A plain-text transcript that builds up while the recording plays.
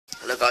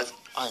Look guys,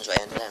 I enjoy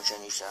it, and I'm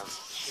showing you some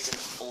hidden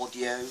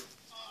audio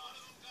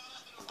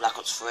on Black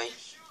Ops 3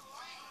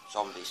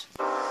 Zombies.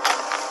 Hey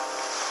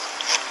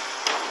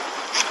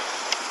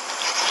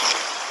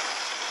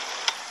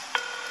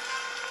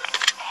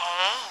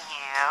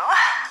you.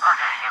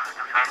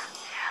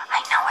 I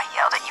know I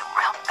yelled at you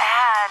real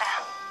bad.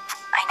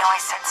 I know I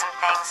said some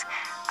things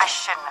I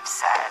shouldn't have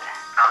said.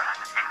 But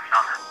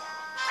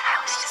I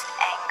was just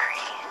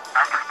angry.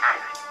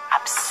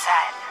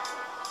 Upset.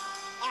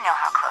 You know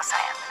how close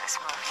I am to this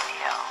movie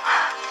deal.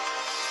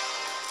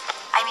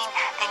 I mean,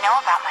 they know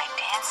about my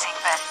dancing,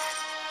 but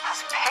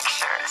those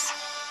pictures...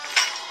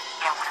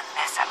 You don't want to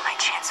mess up my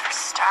chance for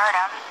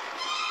stardom.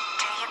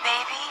 Do you,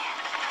 baby?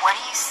 What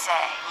do you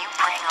say? You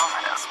bring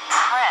over those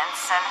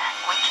prints and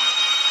we can...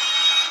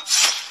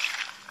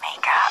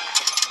 make up.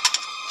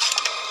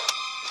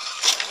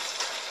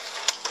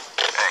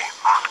 Hey,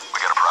 we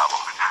got a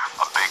problem.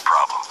 A big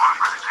problem.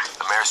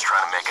 The mayor's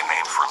trying to make a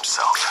name for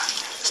himself.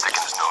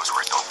 Sticking his nose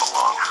where it don't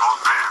belong.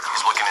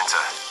 He's looking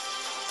into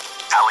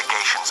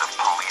allegations of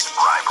police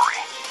bribery.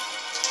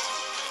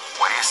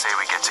 What do you say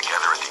we get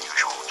together at the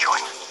usual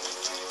joint?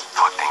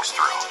 Talk things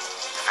through.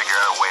 Figure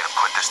out a way to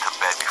put this to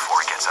bed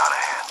before it gets out of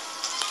hand.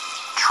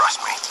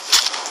 Trust me,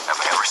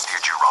 haven't ever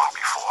steered you wrong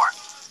before.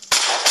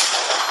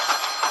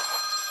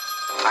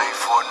 I ain't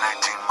fought in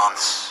 18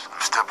 months.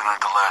 I'm stepping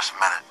at the last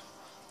minute.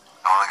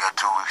 I only got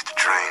 2 weeks to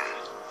train.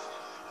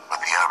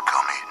 But the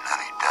outcome ain't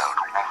any doubt.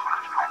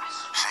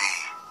 See,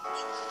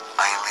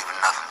 I ain't leaving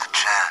nothing to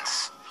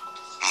chance.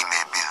 He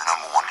may be the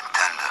 #1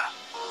 contender,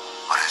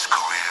 but his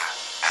career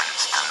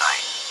ends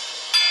tonight.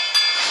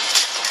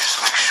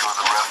 Just make sure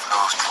the ref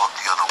knows to look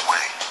the other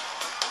way,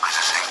 because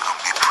this ain't gonna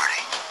be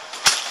pretty.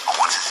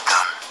 But once it's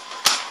done,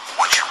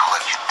 once you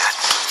collect your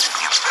debts and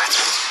your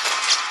bets,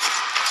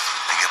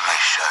 I get my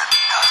shot at the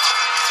title.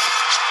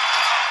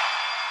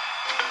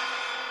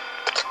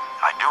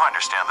 I do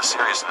understand the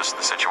seriousness of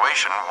the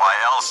situation. Why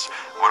else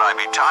would I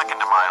be talking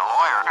to my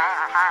lawyer?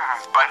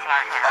 But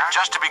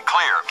just to be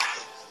clear,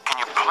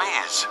 can you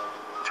please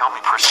tell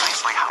me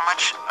precisely how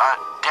much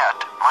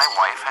debt my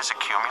wife has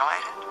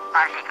accumulated? Do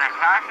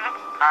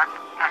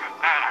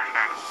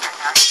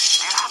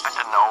you happen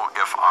to know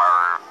if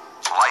our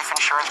life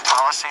insurance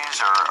policies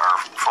are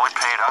fully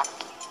paid up?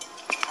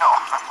 No,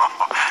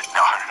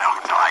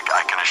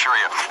 I can assure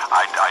you,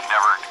 I'd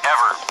never,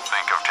 ever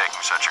think of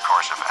taking such a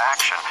course of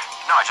action.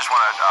 No, I just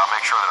want to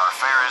make sure that our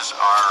affairs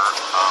are,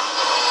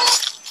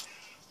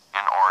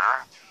 in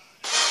order.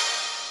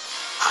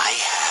 I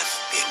have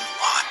been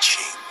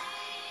watching.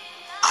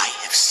 I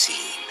have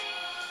seen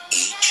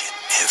each and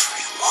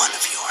every one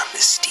of your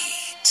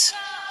misdeeds.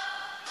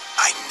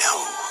 I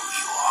know who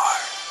you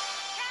are.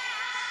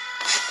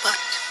 But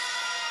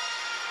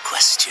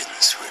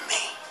questions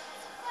remain.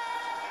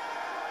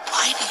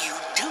 Why do you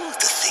do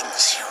the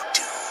things you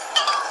do?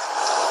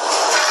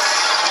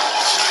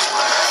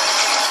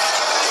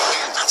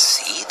 Not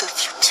see the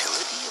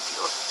futility of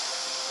your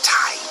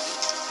tiny,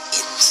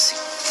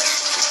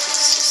 insignificant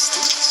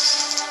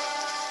existence?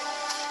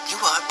 You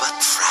are but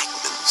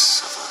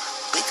fragments of a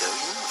bigger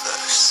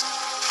universe.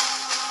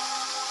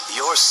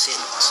 Your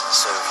sins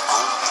serve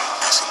only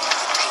as an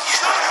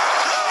invitation